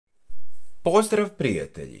Pozdrav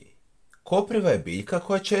prijatelji! Kopriva je biljka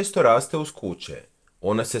koja često raste uz kuće.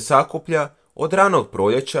 Ona se sakuplja od ranog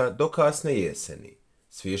proljeća do kasne jeseni.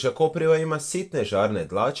 Svježa kopriva ima sitne žarne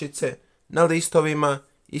dlačice na listovima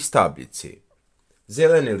i stabljici.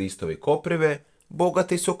 Zeleni listovi koprive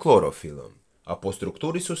bogati su klorofilom, a po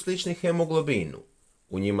strukturi su slični hemoglobinu.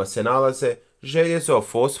 U njima se nalaze željezo,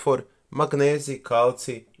 fosfor, magnezij,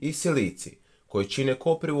 kalcij i silici, koji čine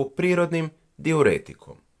koprivu prirodnim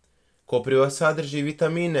diuretikom. Kopriva sadrži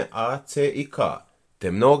vitamine A, C i K,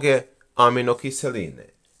 te mnoge aminokiseline.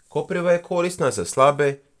 Kopriva je korisna za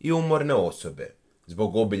slabe i umorne osobe.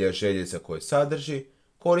 Zbog obilja željeza koje sadrži,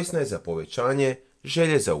 korisna je za povećanje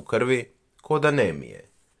željeza u krvi kod anemije.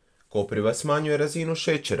 Kopriva smanjuje razinu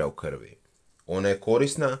šećera u krvi. Ona je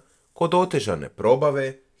korisna kod otežane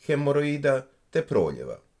probave, hemoroida te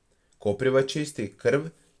proljeva. Kopriva čisti krv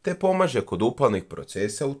te pomaže kod upalnih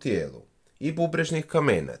procesa u tijelu i bubrežnih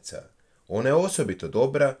kamenaca. Ona je osobito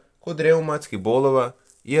dobra kod reumatskih bolova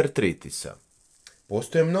i artritisa.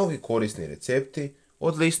 Postoje mnogi korisni recepti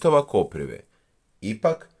od listova koprive.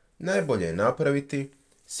 Ipak, najbolje je napraviti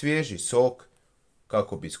svježi sok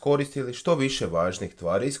kako bi iskoristili što više važnih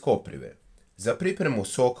tvari iz koprive. Za pripremu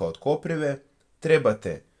soka od koprive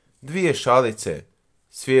trebate 2 šalice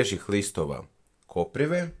svježih listova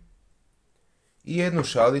koprive i 1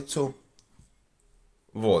 šalicu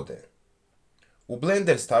vode. U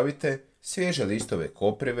blender stavite svježe listove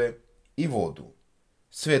koprive i vodu.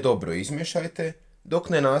 Sve dobro izmješajte dok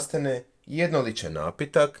ne nastane jednoličan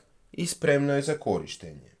napitak i spremno je za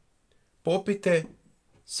korištenje. Popite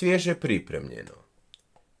svježe pripremljeno.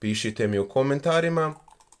 Pišite mi u komentarima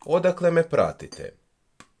odakle me pratite.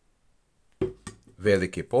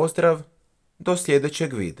 Veliki pozdrav, do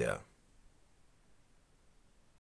sljedećeg videa.